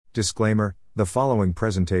Disclaimer: the following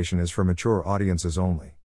presentation is for mature audiences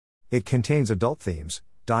only. It contains adult themes,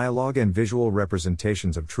 dialogue and visual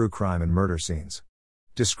representations of true crime and murder scenes.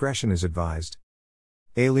 Discretion is advised.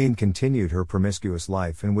 Aileen continued her promiscuous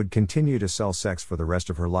life and would continue to sell sex for the rest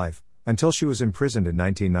of her life, until she was imprisoned in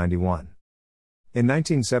 1991. In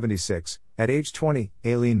 1976, at age 20,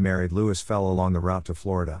 Aileen married Lewis Fell along the route to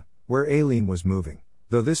Florida, where Aileen was moving,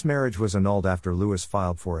 though this marriage was annulled after Lewis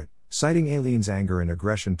filed for it, citing Aileen's anger and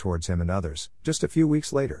aggression towards him and others, just a few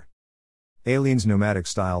weeks later. Aileen's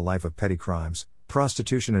nomadic-style life of petty crimes,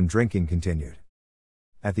 prostitution and drinking continued.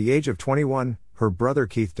 At the age of 21, her brother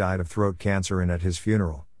Keith died of throat cancer, and at his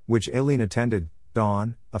funeral, which Aileen attended,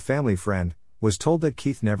 Dawn, a family friend, was told that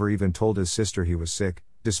Keith never even told his sister he was sick,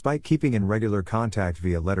 despite keeping in regular contact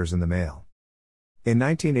via letters in the mail. In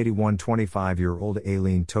 1981, 25-year-old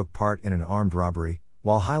Aileen took part in an armed robbery,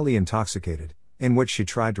 while highly intoxicated, in which she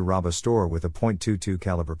tried to rob a store with a .22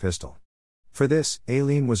 caliber pistol. For this,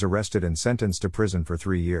 Aileen was arrested and sentenced to prison for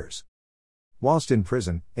 3 years. Whilst in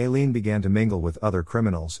prison, Aileen began to mingle with other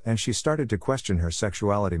criminals and she started to question her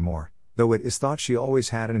sexuality more, though it is thought she always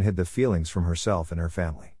had and hid the feelings from herself and her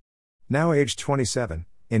family. Now aged 27,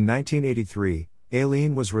 in 1983,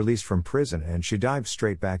 Aileen was released from prison and she dived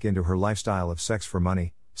straight back into her lifestyle of sex for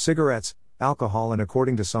money, cigarettes, alcohol and,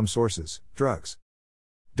 according to some sources, drugs.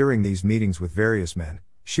 During these meetings with various men,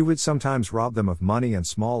 she would sometimes rob them of money and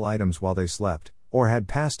small items while they slept, or had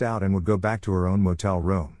passed out and would go back to her own motel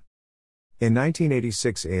room. In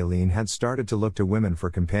 1986, Aileen had started to look to women for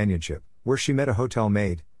companionship, where she met a hotel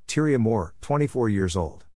maid, Tyria Moore, 24 years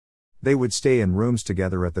old. They would stay in rooms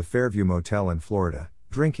together at the Fairview Motel in Florida,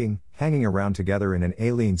 drinking, hanging around together, and in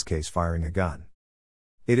Aileen's case firing a gun.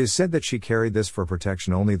 It is said that she carried this for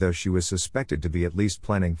protection only, though she was suspected to be at least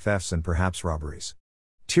planning thefts and perhaps robberies.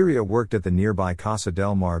 Tyria worked at the nearby Casa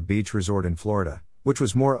del Mar Beach Resort in Florida, which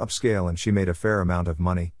was more upscale, and she made a fair amount of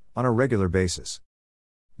money, on a regular basis.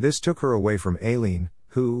 This took her away from Aileen,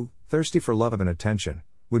 who, thirsty for love and attention,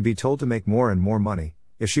 would be told to make more and more money,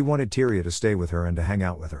 if she wanted Tyria to stay with her and to hang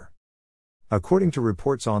out with her. According to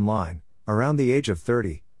reports online, around the age of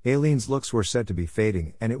 30, Aileen's looks were said to be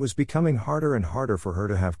fading, and it was becoming harder and harder for her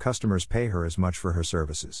to have customers pay her as much for her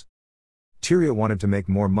services. Tyria wanted to make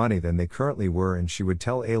more money than they currently were, and she would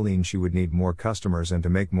tell Aileen she would need more customers and to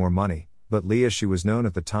make more money, but Lee, as she was known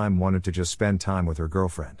at the time, wanted to just spend time with her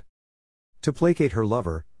girlfriend. To placate her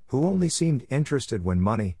lover, who only seemed interested when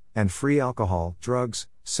money, and free alcohol, drugs,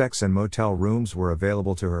 sex and motel rooms were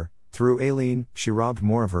available to her, through Aileen, she robbed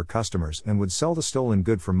more of her customers and would sell the stolen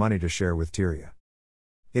good for money to share with Tyria.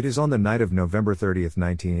 It is on the night of November 30,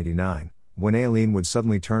 1989, when Aileen would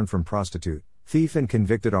suddenly turn from prostitute, thief and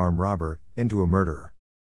convicted armed robber, into a murderer.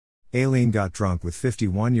 Aileen got drunk with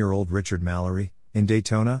 51-year-old Richard Mallory, in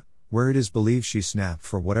Daytona, where it is believed she snapped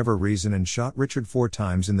for whatever reason and shot Richard 4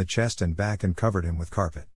 times in the chest and back and covered him with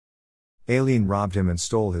carpet. Aileen robbed him and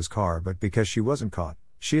stole his car, but because she wasn't caught,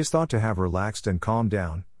 she is thought to have relaxed and calmed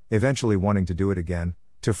down, eventually wanting to do it again,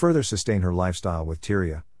 to further sustain her lifestyle with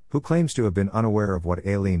Tyria, who claims to have been unaware of what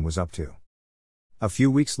Aileen was up to. A few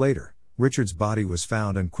weeks later, Richard's body was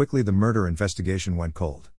found and quickly the murder investigation went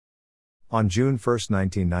cold. On June 1,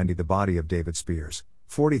 1990, the body of David Spears,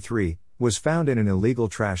 43, was found in an illegal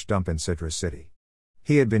trash dump in Citrus City.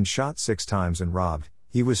 He had been shot 6 times and robbed.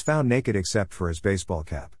 He was found naked except for his baseball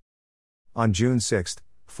cap. On June 6,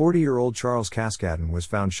 40-year-old Charles Cascadden was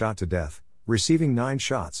found shot to death, receiving 9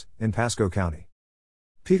 shots, in Pasco County.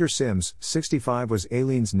 Peter Sims, 65, was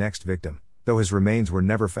Aileen's next victim, though his remains were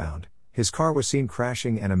never found. His car was seen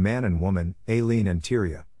crashing and a man and woman, Aileen and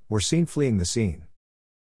Tyria, were seen fleeing the scene.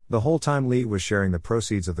 The whole time Lee was sharing the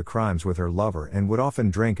proceeds of the crimes with her lover and would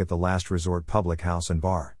often drink at the Last Resort public house and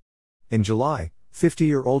bar. In July,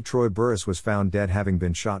 50-year-old Troy Burris was found dead, having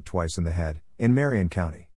been shot twice in the head, in Marion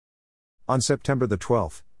County. On September the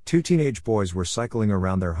 12th, 2 teenage boys were cycling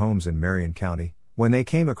around their homes in Marion County, when they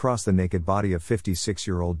came across the naked body of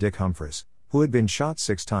 56-year-old Dick Humphreys, who had been shot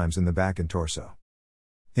 6 times in the back and torso.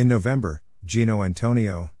 In November, Gino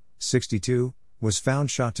Antonio, 62, was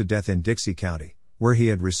found shot to death in Dixie County, where he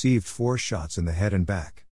had received 4 shots in the head and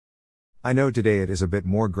back. I know today it is a bit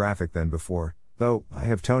more graphic than before, though I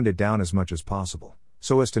have toned it down as much as possible,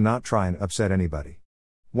 so as to not try and upset anybody.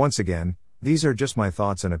 Once again, these are just my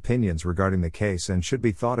thoughts and opinions regarding the case and should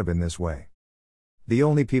be thought of in this way. The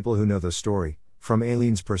only people who know the story, from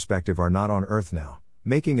Aileen's perspective, are not on Earth now,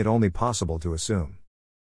 making it only possible to assume.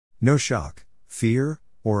 No shock, fear,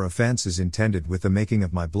 or offense is intended with the making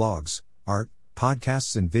of my blogs, art,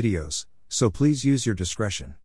 podcasts and videos, so please use your discretion.